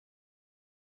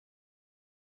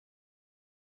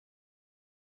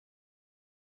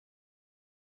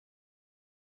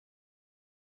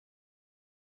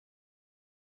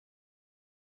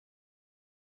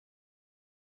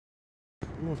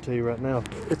I'm gonna tell you right now,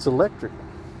 it's electric.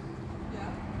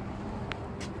 Yeah.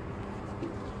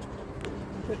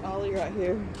 Put Ollie right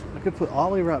here. I could put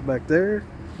Ollie right back there.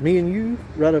 Me and you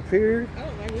right up here. I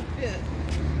don't think we fit.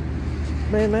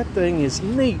 Man, that thing is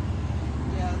neat.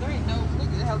 Yeah, there ain't no, look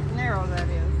at how narrow that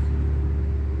is.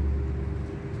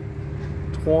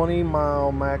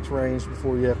 20-mile max range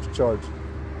before you have to charge it.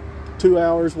 2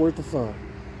 hours worth of fun.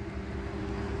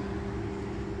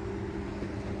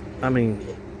 I mean,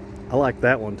 I like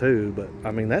that one too, but I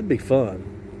mean, that'd be fun.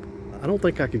 I don't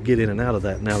think I could get in and out of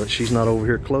that now that she's not over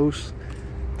here close.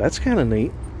 That's kind of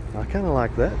neat. I kind of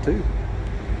like that too.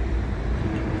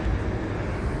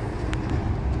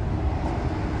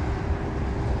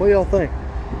 What do y'all think?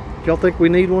 Y'all think we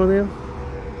need one of them?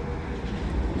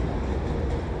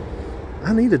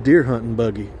 I need a deer hunting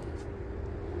buggy.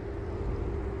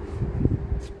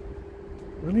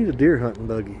 I need a deer hunting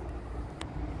buggy.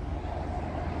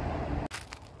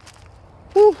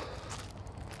 Whew.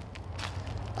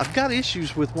 I've got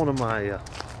issues with one of my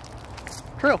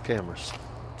trail cameras.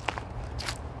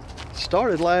 It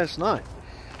started last night.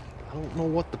 I don't know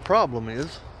what the problem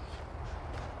is,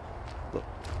 but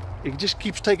it just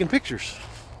keeps taking pictures.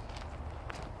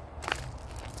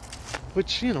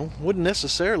 Which, you know, wouldn't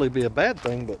necessarily be a bad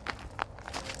thing, but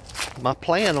my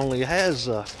plan only has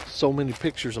so many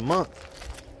pictures a month.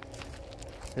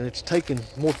 And it's taking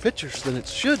more pictures than it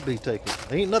should be taking.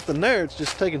 There ain't nothing there, it's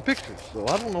just taking pictures. So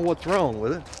I don't know what's wrong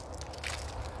with it.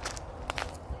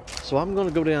 So I'm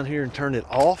gonna go down here and turn it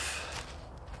off.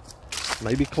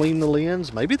 Maybe clean the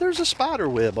lens. Maybe there's a spider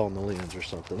web on the lens or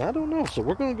something. I don't know. So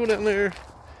we're gonna go down there,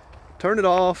 turn it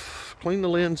off, clean the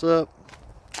lens up,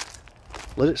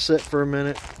 let it sit for a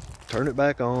minute, turn it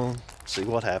back on, see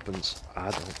what happens.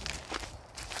 I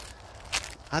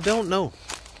don't know.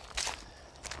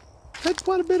 Had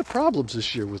quite a bit of problems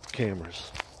this year with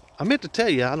cameras. I meant to tell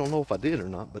you, I don't know if I did or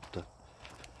not, but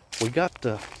we got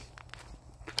the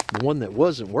one that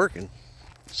wasn't working,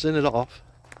 sent it off,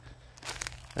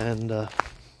 and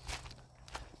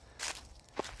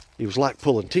it was like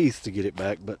pulling teeth to get it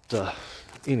back, but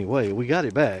anyway, we got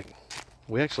it back.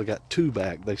 We actually got 2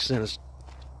 back. They sent us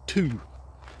 2,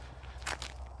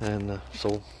 and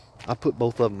so I put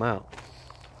both of them out,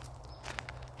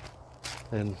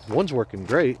 and one's working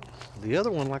great. The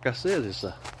other one, like I said, is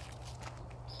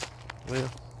well,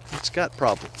 it's got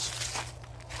problems.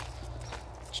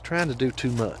 It's trying to do too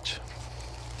much.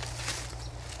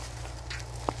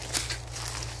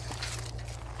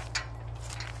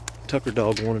 Tucker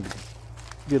dog wanted to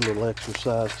get a little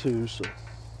exercise too, so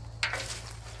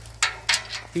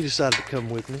he decided to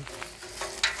come with me.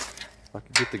 If I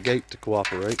could get the gate to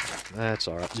cooperate. That's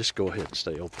all right. Just go ahead and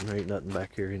stay open. There ain't nothing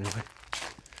back here anyway.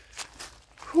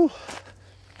 Whew.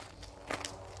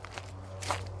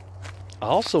 I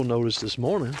also noticed this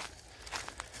morning,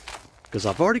 because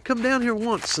I've already come down here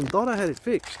once and thought I had it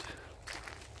fixed.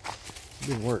 It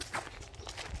didn't work.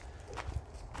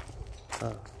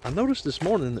 I noticed this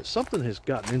morning that something has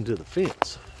gotten into the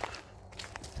fence.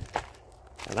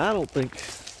 And I don't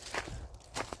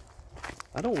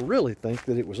really think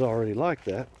that it was already like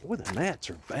that. Boy, the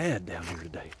gnats are bad down here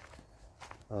today.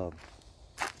 I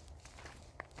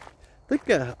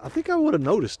think I would have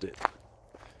noticed it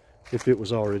if it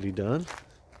was already done.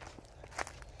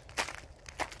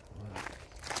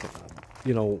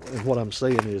 You know, and what I'm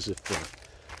saying is, if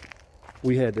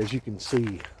we had, as you can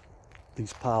see,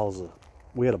 these piles of,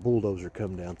 we had a bulldozer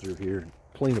come down through here and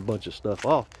clean a bunch of stuff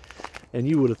off, and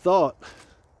you would have thought,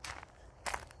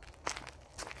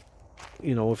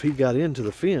 you know, if he got into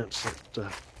the fence,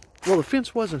 that, well, the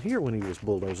fence wasn't here when he was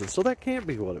bulldozing, so that can't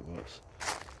be what it was.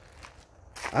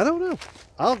 I don't know.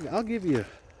 I'll give you,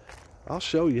 I'll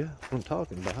show you what I'm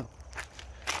talking about.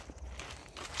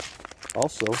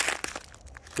 Also,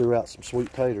 threw out some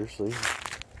sweet taters, see?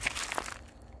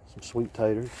 Some sweet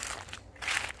taters.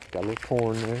 Got a little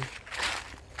corn there.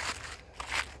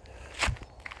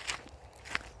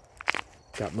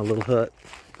 Got my little hut.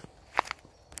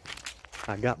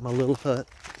 I got my little hut.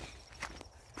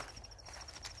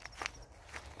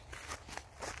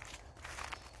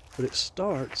 But it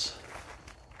starts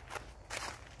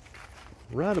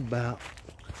right about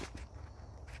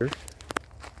here.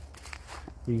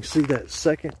 You can see that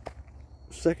second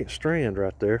strand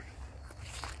right there.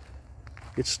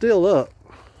 It's still up,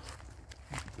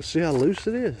 but see how loose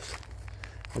it is.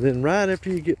 And then right after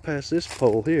you get past this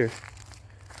pole here,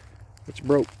 it's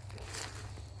broke.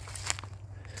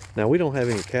 Now, we don't have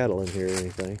any cattle in here or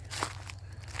anything,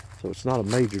 so it's not a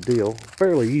major deal.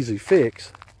 Fairly easy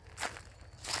fix.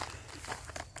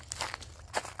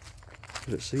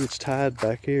 But see, it's tied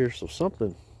back here, so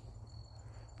something,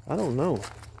 I don't know.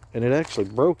 And it actually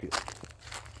broke it.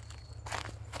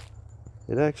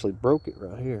 It actually broke it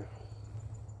right here.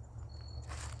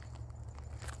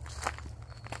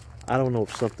 I don't know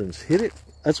if something's hit it.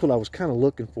 That's what I was kind of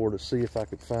looking for, to see if I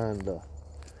could find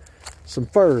some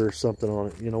fur or something on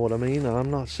it. You know what I mean? And I'm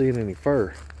not seeing any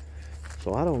fur.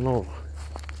 So I don't know.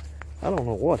 I don't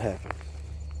know what happened.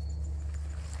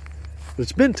 But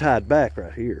it's been tied back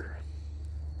right here.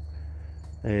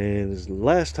 And the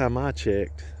last time I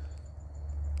checked,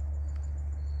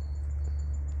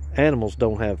 animals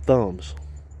don't have thumbs.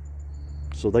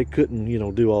 So they couldn't, you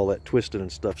know, do all that twisting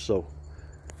and stuff. So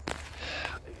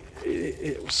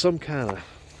it was some kind of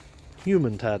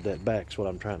human tied that back, is what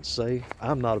I'm trying to say.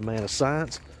 I'm not a man of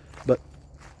science, but,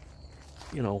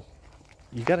 you know,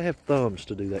 you got to have thumbs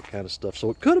to do that kind of stuff. So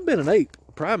it could have been an ape,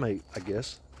 a primate, I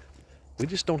guess. We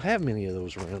just don't have many of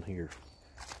those around here.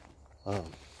 A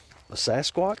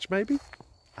Sasquatch, maybe?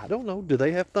 I don't know. Do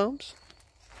they have thumbs?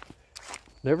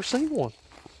 Never seen one.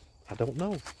 I don't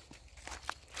know.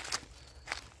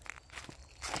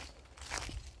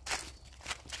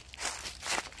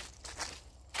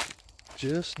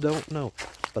 Just don't know.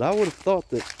 But I would have thought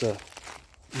that, you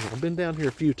know, I've been down here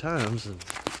a few times, and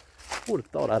I would have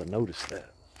thought I'd have noticed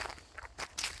that.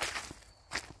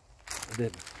 I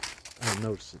didn't. I didn't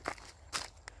notice it.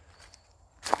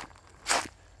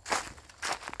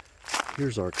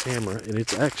 Here's our camera, and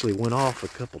it's actually went off a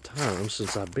couple times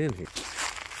since I've been here.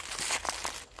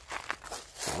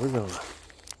 So we're gonna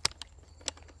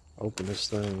open this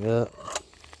thing up,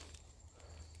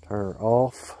 turn her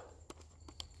off.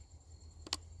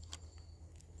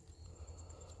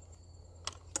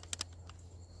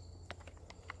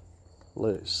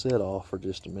 Let it sit off for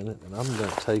just a minute, and I'm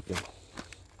gonna take and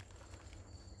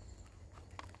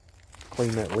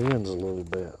clean that lens a little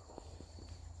bit.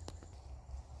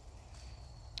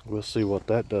 We'll see what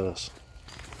that does.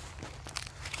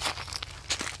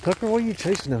 Tucker, what are you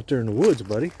chasing out there in the woods,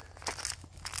 buddy?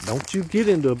 Don't you get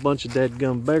into a bunch of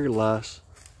dadgum beggar lice.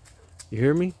 You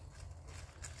hear me?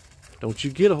 Don't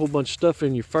you get a whole bunch of stuff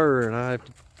in your fur and I have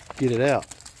to get it out.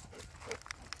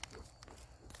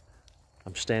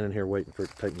 I'm standing here waiting for it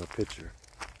to take my picture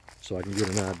so I can get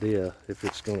an idea if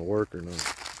it's going to work or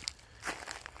not.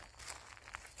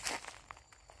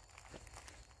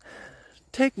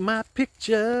 Take my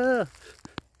picture.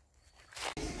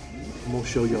 I'm going to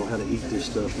show y'all how to eat this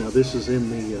stuff. Now this is in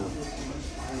the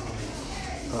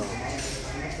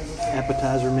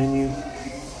appetizer menu.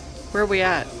 Where are we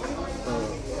at?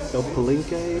 El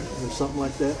Palenque or something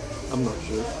like that. I'm not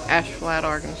sure. Ash Flat,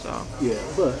 Arkansas. Yeah,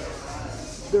 but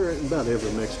there, about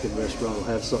every Mexican restaurant will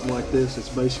have something like this. It's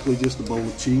basically just a bowl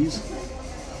of cheese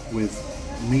with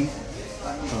meat,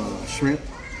 shrimp,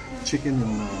 chicken,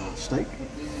 and steak.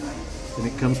 And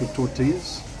it comes with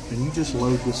tortillas. And you just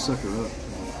load this sucker up.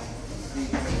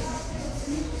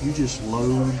 You just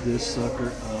load this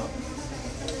sucker up.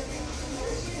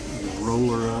 Roll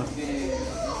her up.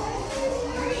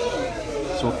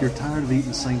 So if you're tired of eating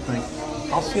the same thing,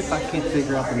 I'll see if I can't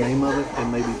figure out the name of it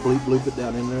and maybe bloop it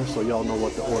down in there so y'all know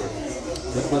what to order.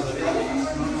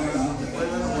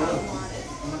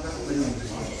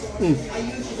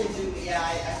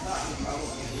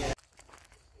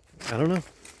 I don't know.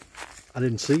 I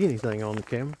didn't see anything on the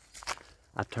camera.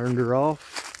 I turned her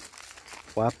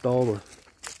off, wiped all the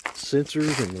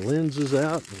sensors and the lenses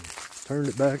out, and turned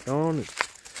it back on.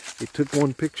 It took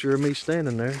one picture of me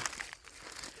standing there.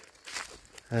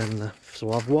 And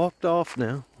so I've walked off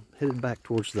now, headed back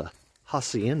towards the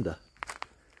hacienda.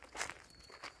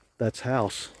 That's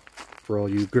house for all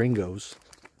you gringos.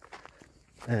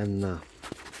 And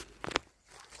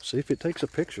see if it takes a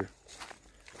picture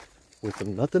with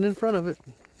nothing in front of it.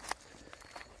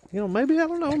 You know, maybe, I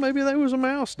don't know, maybe there was a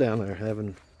mouse down there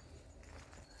having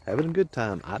a good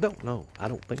time. I don't know. I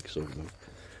don't think so, though.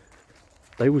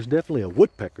 There was definitely a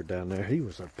woodpecker down there. He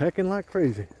was pecking like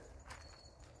crazy.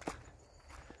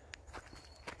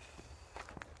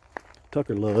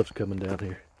 Tucker loves coming down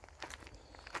here.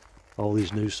 All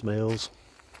these new smells.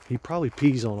 He probably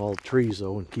pees on all the trees,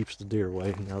 though, and keeps the deer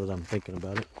away, now that I'm thinking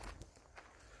about it.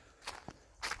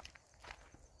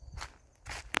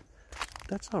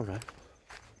 That's all right.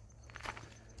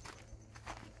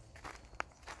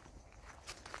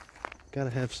 Gotta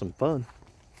have some fun.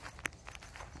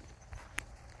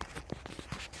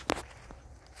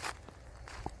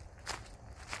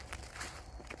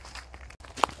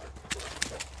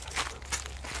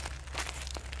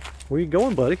 Where you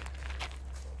going, buddy?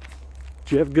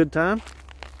 Did you have a good time?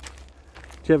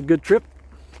 Did you have a good trip?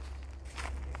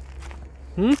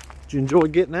 Did you enjoy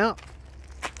getting out?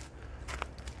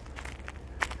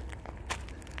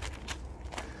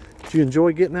 Did you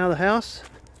enjoy getting out of the house?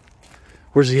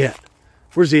 Where's he at?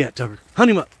 Where's he at, Tucker?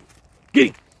 Hunt him up. Get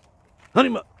him. Hunt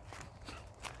him up.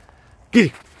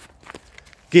 Get him.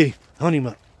 Get him. Hunt him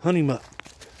up. Hunt him up.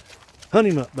 Hunt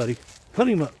him up, buddy. Hunt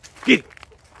him up. Get him.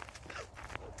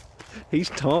 He's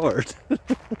tired.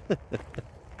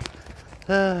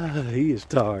 He is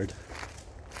tired.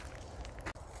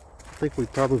 I think we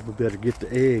probably better get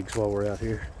the eggs while we're out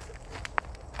here.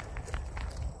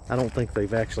 I don't think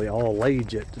they've actually all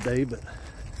laid yet today, but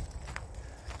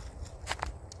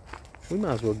we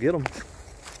might as well get them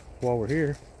while we're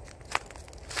here.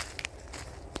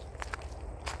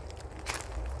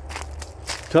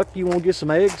 Tuck, you want to get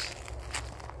some eggs?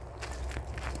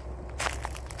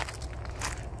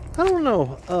 I don't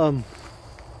know.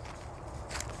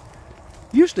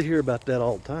 Used to hear about that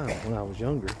all the time when I was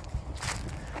younger.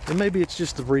 And maybe it's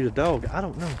just the breed of dog. I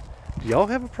don't know. Do y'all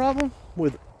have a problem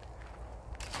with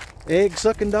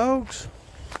egg-sucking dogs?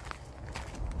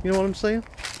 You know what I'm saying?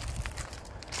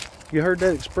 You heard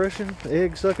that expression,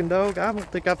 egg-sucking dog? I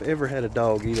don't think I've ever had a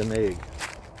dog eat an egg.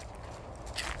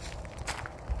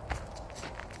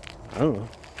 I don't know.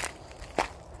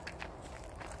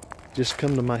 Just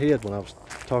come to my head when I was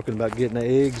talking about getting the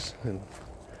eggs and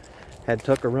had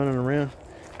Tucker running around.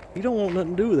 He don't want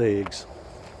nothing to do with eggs.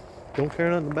 Don't care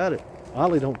nothing about it.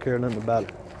 Ollie don't care nothing about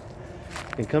it.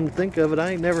 And come to think of it,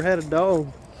 I ain't never had a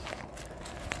dog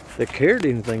that cared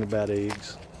anything about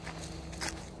eggs.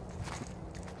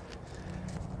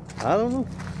 I don't know.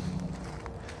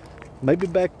 Maybe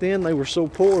back then they were so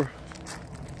poor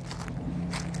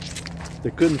they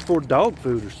couldn't afford dog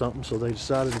food or something, so they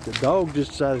decided that the dog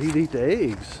just decided he'd eat the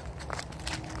eggs.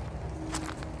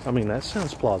 I mean, that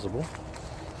sounds plausible.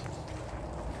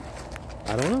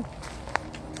 I don't know.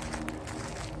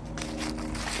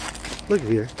 Look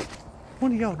here.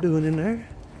 What are y'all doing in there?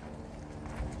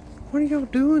 What are y'all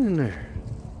doing in there?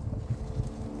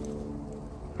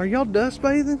 Are y'all dust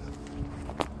bathing?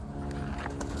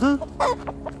 Huh?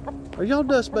 Are y'all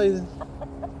dust bathing?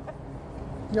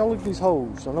 Y'all look at these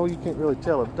holes. I know you can't really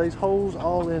tell it, but there's holes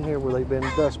all in here where they've been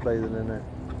dust bathing in there.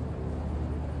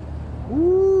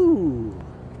 Ooh.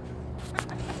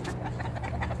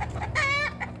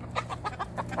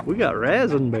 We got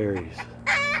raspberries.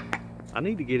 I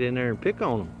need to get in there and pick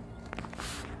on them.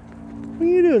 What are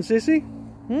you doing, sissy?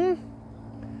 Hmm?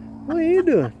 What are you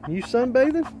doing? You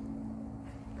sunbathing?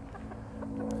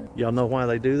 Y'all know why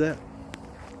they do that?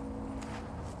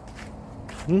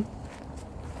 Hmm?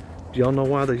 Do y'all know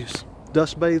why they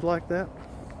dust bathe like that?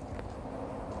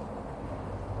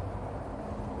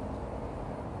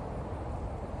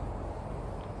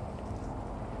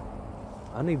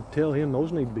 I need to tell him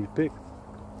those need to be picked.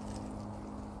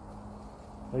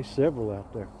 There's several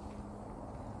out there.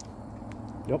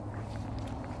 Yep.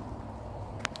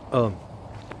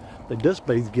 They dust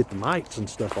bathe to get the mites and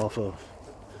stuff off of.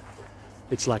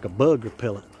 It's like a bug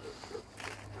repellent.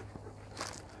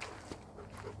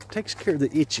 Takes care of the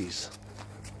itchies.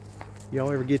 Y'all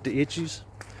ever get the itchies?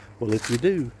 Well, if you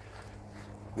do,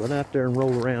 run out there and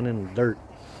roll around in the dirt.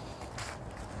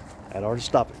 That ought to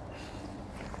stop it.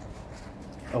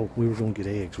 Oh, we were gonna get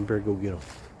eggs. We better go get them.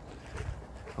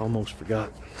 Almost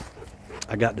forgot.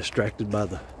 I got distracted by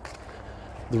the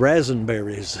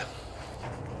raspberries.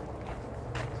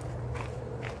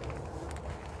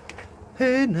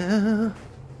 Hey now,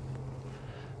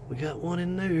 we got one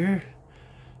in there,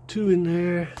 two in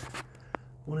there,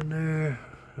 one in there,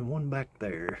 and one back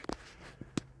there.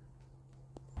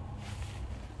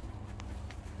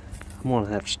 I'm gonna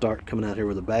have to start coming out here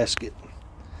with a basket.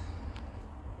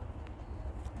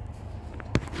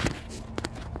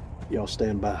 Y'all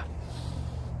stand by.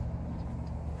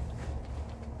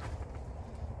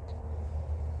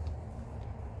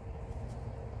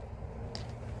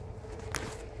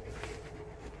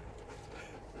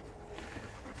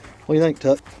 What do you think,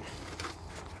 Tuck?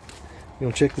 You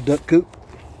want to check the duck coop?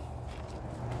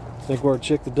 Think we're to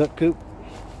check the duck coop?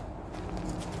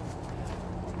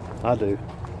 I do.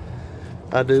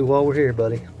 I do while we're here,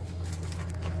 buddy.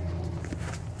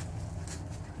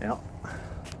 Yep.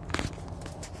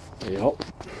 Yep.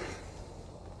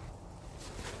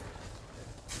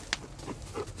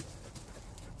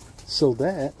 So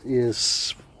that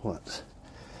is what?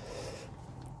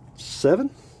 7?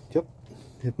 Yep.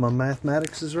 If my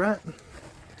mathematics is right.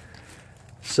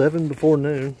 7 before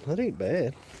noon. That ain't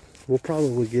bad. We'll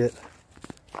probably get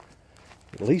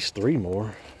at least 3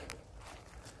 more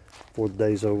before the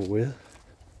day's over with.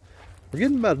 We're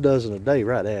getting about a dozen a day,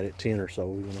 right at it, 10 or so,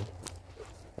 you know.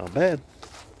 Not bad.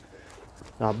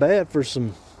 Not bad for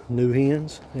some new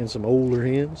hens and some older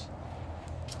hens.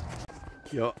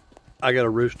 Yo, I got a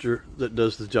rooster that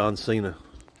does the John Cena,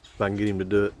 if I can get him to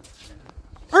do it.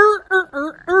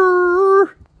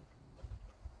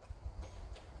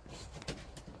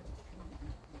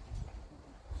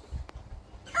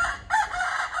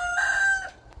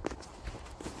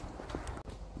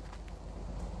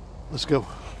 Let's go.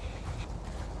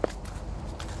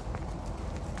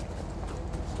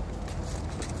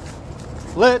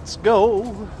 Let's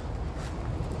go.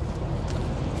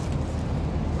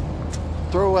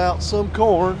 Throw out some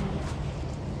corn.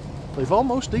 They've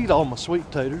almost eat all my sweet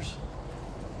taters.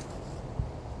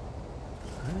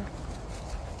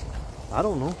 I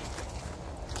don't know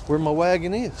where my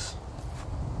wagon is.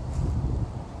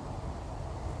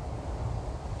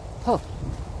 Huh.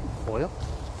 Well,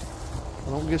 I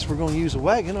don't guess we're going to use a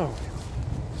wagon, are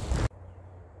we?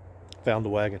 Found the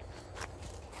wagon.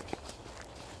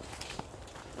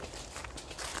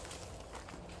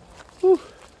 Whew.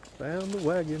 Found the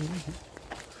wagon.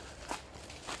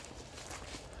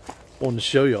 Wanted to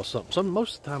show y'all something.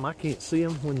 Most of the time I can't see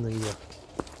them when the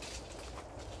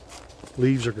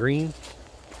leaves are green,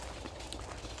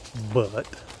 but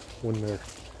when they're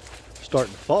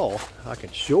starting to fall, I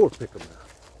can sure pick them out.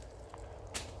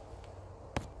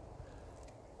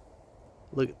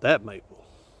 Look at that maple.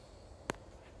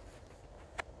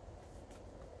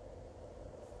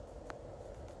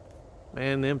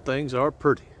 Man, them things are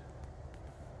pretty.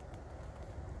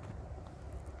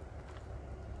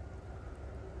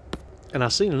 And I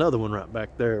seen another one right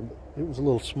back there, but it was a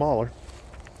little smaller.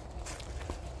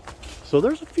 So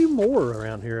there's a few more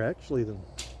around here actually than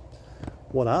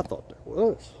what I thought there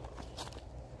was.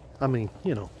 I mean,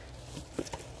 you know,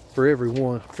 for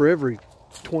every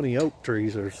 20 oak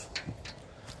trees, there's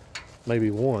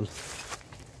maybe one.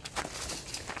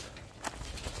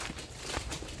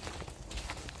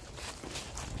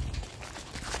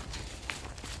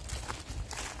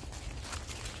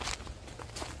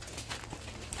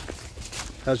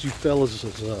 How's you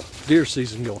fellas' deer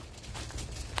season going?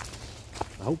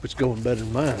 I hope it's going better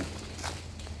than mine.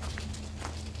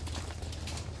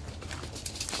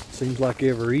 Seems like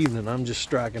every evening I'm just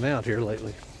striking out here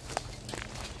lately.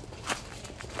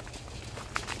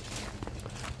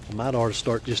 I might ought to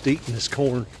start just eating this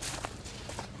corn.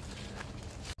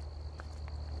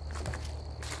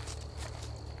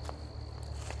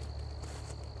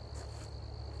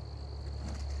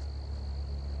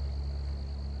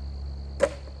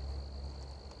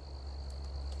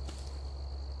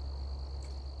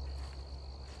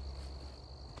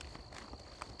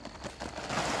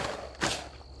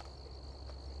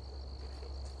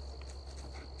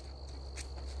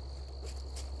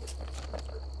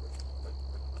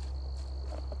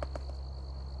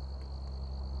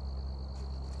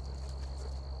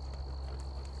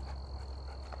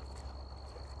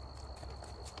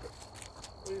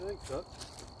 What do you think, Tuck?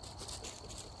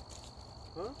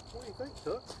 Huh? What do you think,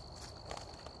 Tuck?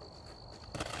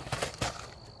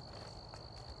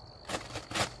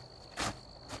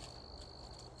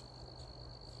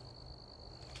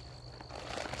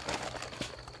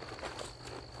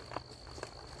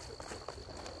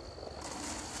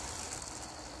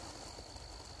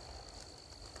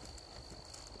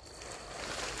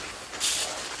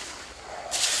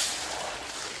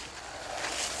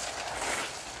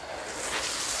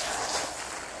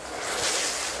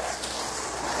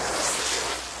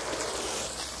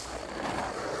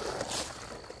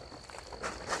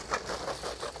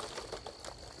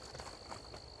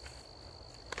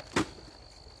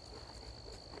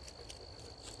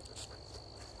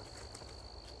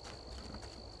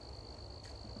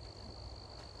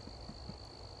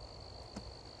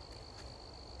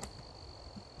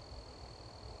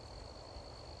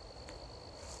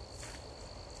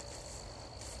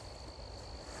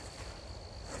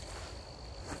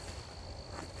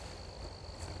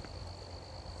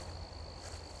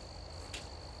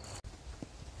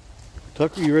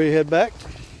 Tucker, you ready to head back?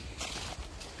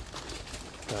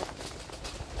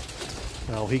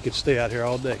 No, he could stay out here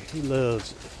all day. He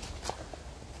loves it.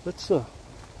 Let's, you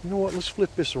know what? Let's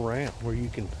flip this around where you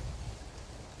can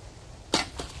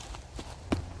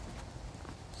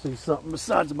see something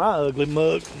besides my ugly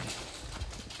mug.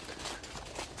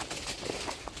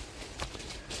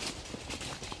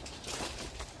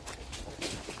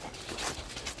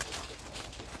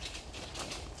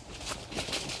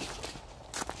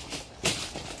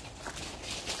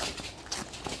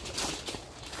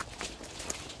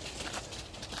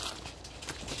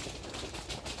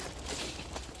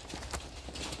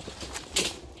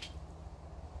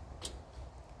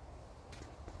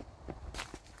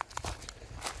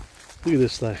 Look at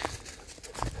this thing.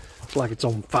 It's like it's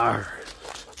on fire.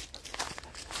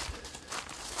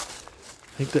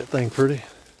 Ain't that thing pretty?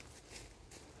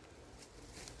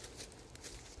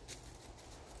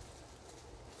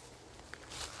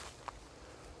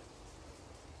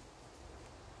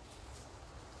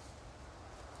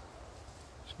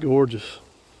 It's gorgeous.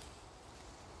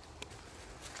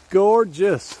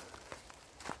 Gorgeous.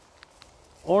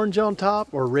 orange on top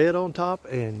or red on top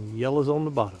and yellows on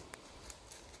the bottom.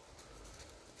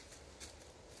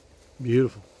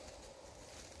 Beautiful.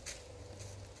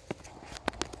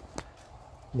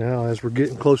 Now as we're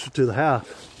getting closer to the house,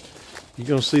 you're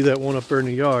gonna see that one up there in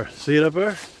the yard. See it up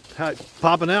there? How it's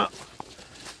popping out?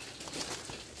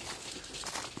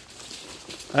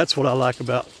 That's what I like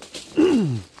about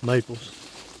maples.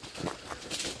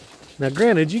 Now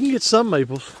granted, you can get some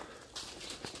maples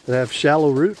that have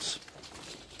shallow roots,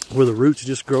 where the roots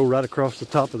just grow right across the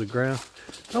top of the ground.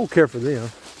 I don't care for them.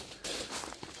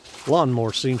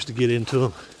 Lawnmower seems to get into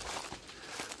them.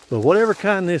 But whatever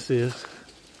kind this is,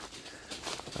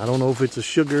 I don't know if it's a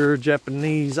sugar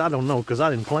Japanese, I don't know, because I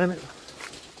didn't plant it.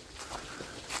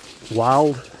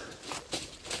 Wild.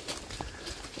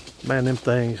 Man, them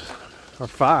things are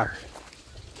fire.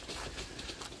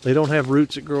 They don't have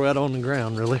roots that grow out on the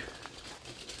ground, really.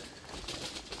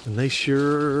 And they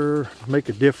sure make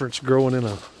a difference growing in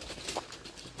a,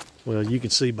 well, you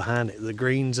can see behind it, the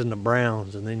greens and the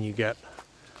browns, and then you got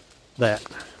that.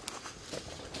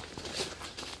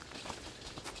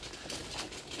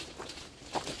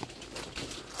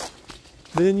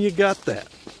 Then you got that.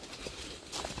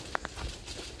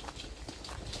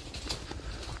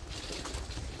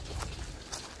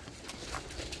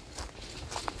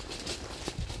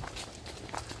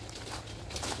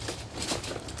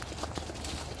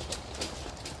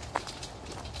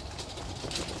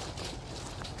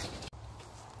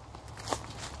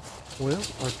 Well,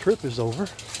 our trip is over.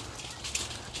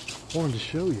 Wanted to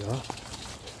show y'all.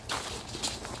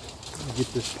 Get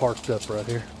this parked up right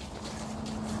here.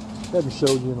 Haven't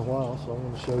showed you in a while, so I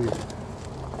want to show you.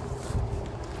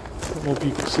 I don't know if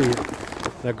you can see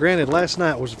it. Now granted, last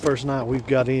night was the first night we've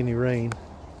got any rain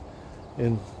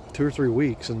in 2 or 3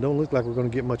 weeks, and don't look like we're going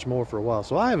to get much more for a while.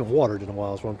 So I haven't watered in a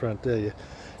while, is what I'm trying to tell you.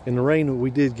 And the rain that we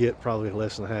did get, probably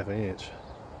less than ½ inch.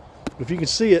 But if you can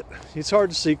see it, it's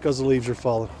hard to see because the leaves are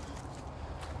falling.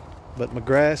 But my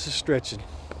grass is stretching.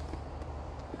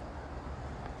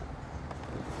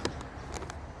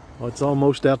 Well, it's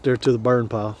almost out there to the burn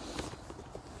pile.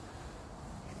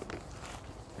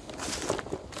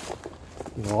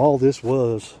 You know, all this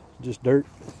was just dirt,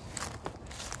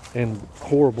 and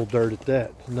horrible dirt at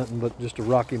that. Nothing but just a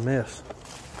rocky mess.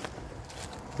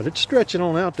 But it's stretching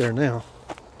on out there now.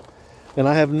 And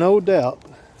I have no doubt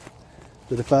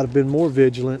that if I'd have been more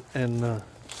vigilant and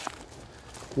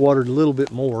watered a little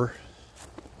bit more,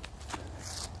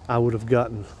 I would have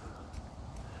gotten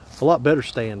a lot better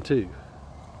stand too.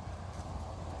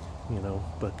 You know,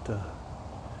 but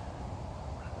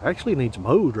actually needs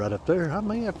mowed right up there. I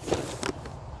may have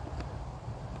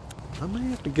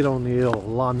to get on the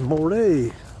lawnmower,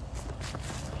 do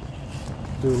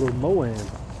a little mowing.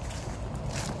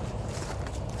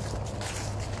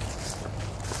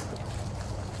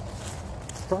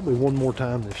 Probably one more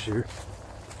time this year,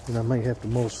 and I may have to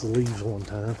mulch the leaves one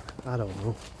time. I don't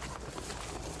know.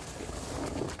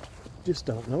 Just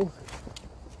don't know.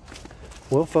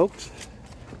 Well, folks.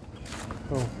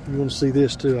 Oh, you want to see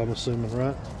this too, I'm assuming,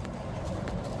 right?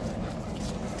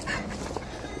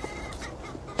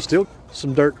 Still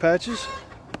some dirt patches,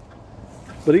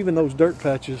 but even those dirt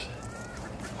patches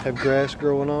have grass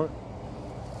growing on it.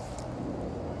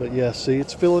 But yeah, see,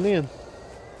 it's filling in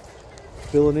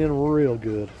real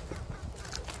good.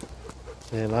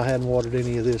 And I hadn't watered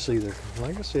any of this either.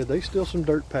 Like I said, there's still some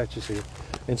dirt patches here.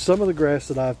 And some of the grass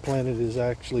that I've planted is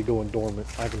actually going dormant.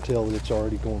 I can tell that it's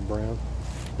already going brown.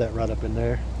 That right up in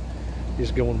there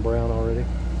is going brown already.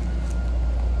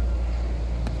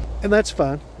 And that's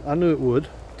fine. I knew it would.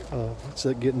 It's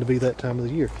getting to be that time of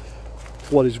the year.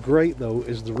 What is great though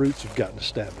is the roots have gotten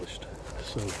established.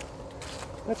 So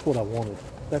that's what I wanted.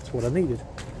 That's what I needed.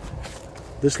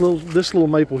 This little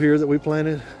maple here that we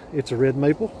planted, it's a red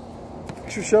maple.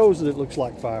 Picture shows that it looks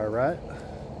like fire, right?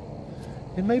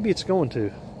 And maybe it's going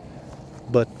to.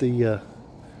 But the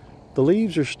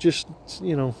leaves are just,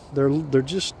 you know, they're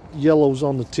just yellows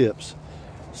on the tips.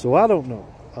 So I don't know.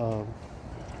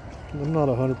 I'm not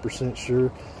 100%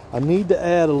 sure. I need to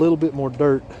add a little bit more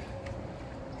dirt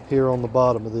here on the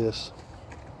bottom of this.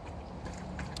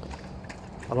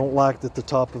 I don't like that the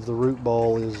top of the root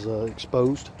ball is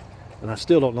exposed. And I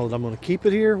still don't know that I'm going to keep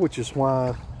it here, which is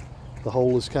why the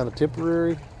hole is kind of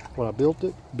temporary. When I built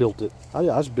it. I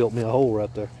just built me a hole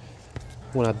right there.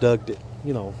 When I dug it,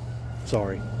 you know,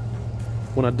 sorry.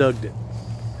 When I dug it.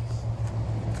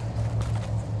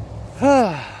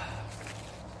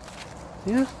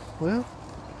 Yeah, well,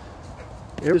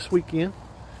 this weekend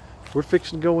we're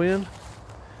fixing to go in,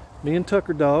 me and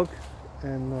Tucker Dog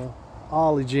and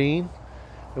Ollie Jean,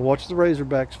 and watch the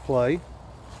Razorbacks play.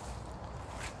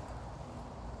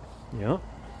 Yeah.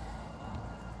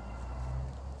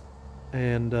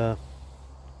 And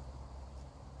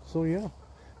so yeah,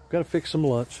 got to fix some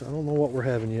lunch. I don't know what we're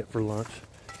having yet for lunch.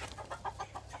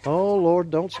 Oh Lord,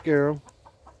 don't scare them.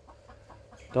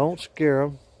 Don't scare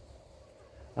them.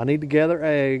 I need to gather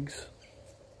eggs.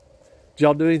 Did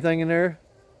y'all do anything in there?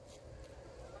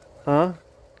 Huh?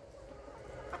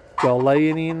 Did y'all lay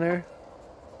any in there?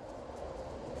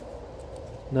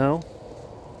 No?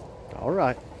 All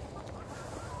right.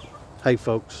 Hey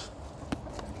folks,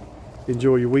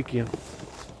 enjoy your weekend.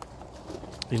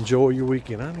 Enjoy your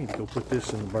weekend. I need to go put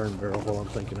this in the burn barrel while I'm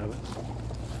thinking of it.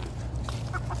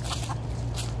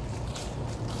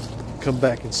 Come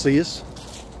back and see us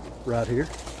right here.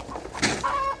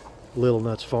 Little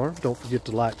Nuts Farm. Don't forget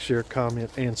to like, share,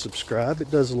 comment, and subscribe. It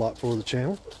does a lot for the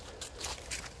channel.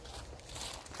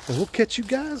 And we'll catch you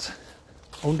guys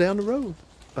on down the road.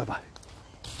 Bye-bye.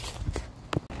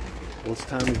 Well, it's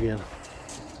time again.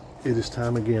 It is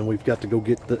time again. We've got to go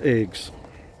get the eggs.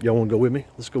 Y'all want to go with me?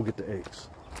 Let's go get the eggs.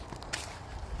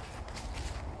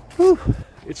 Whew.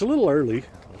 It's a little early.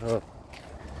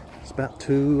 It's about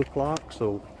 2 o'clock,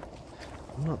 so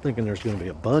I'm not thinking there's going to be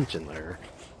a bunch in there.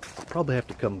 I'll probably have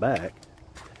to come back.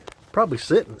 Probably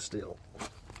sitting still.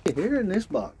 Here in this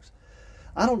box.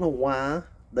 I don't know why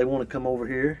they want to come over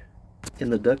here in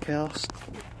the duck house.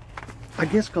 I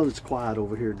guess because it's quiet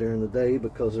over here during the day,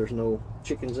 because there's no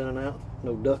chickens in and out,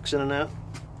 no ducks in and out.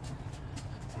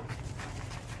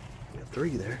 Got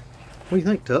 3 there. What do you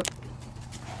think, Tuck?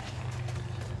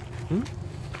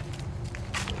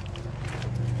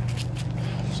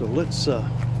 So let's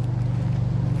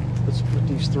put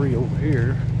these 3 over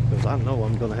here, because I know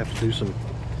I'm going to have to do some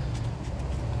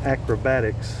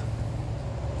acrobatics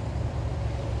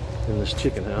in this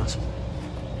chicken house.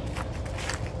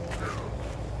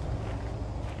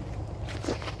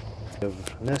 We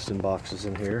have nesting boxes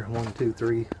in here, 1, 2,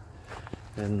 3,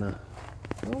 and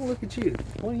oh, look at you.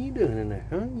 What are you doing in there,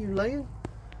 huh? You laying?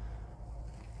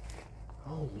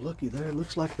 Oh, looky there.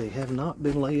 Looks like they have not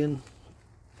been laying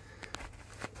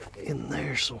in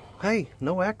there. So, hey,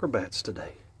 no acrobats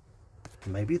today.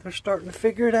 Maybe they're starting to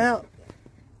figure it out.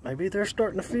 Maybe they're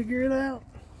starting to figure it out.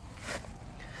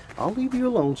 I'll leave you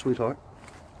alone, sweetheart.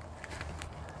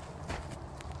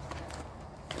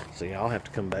 See, I'll have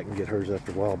to come back and get hers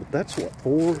after a while, but that's what,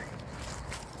 4,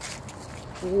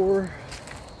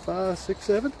 5, 6,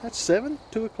 7? That's 7,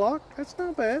 2 o'clock. That's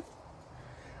not bad.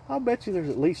 I'll bet you there's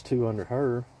at least 2 under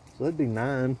her, so that'd be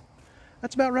 9.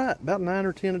 That's about right. About 9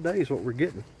 or 10 a day is what we're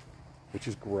getting, which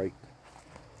is great.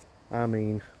 I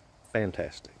mean,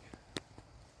 fantastic.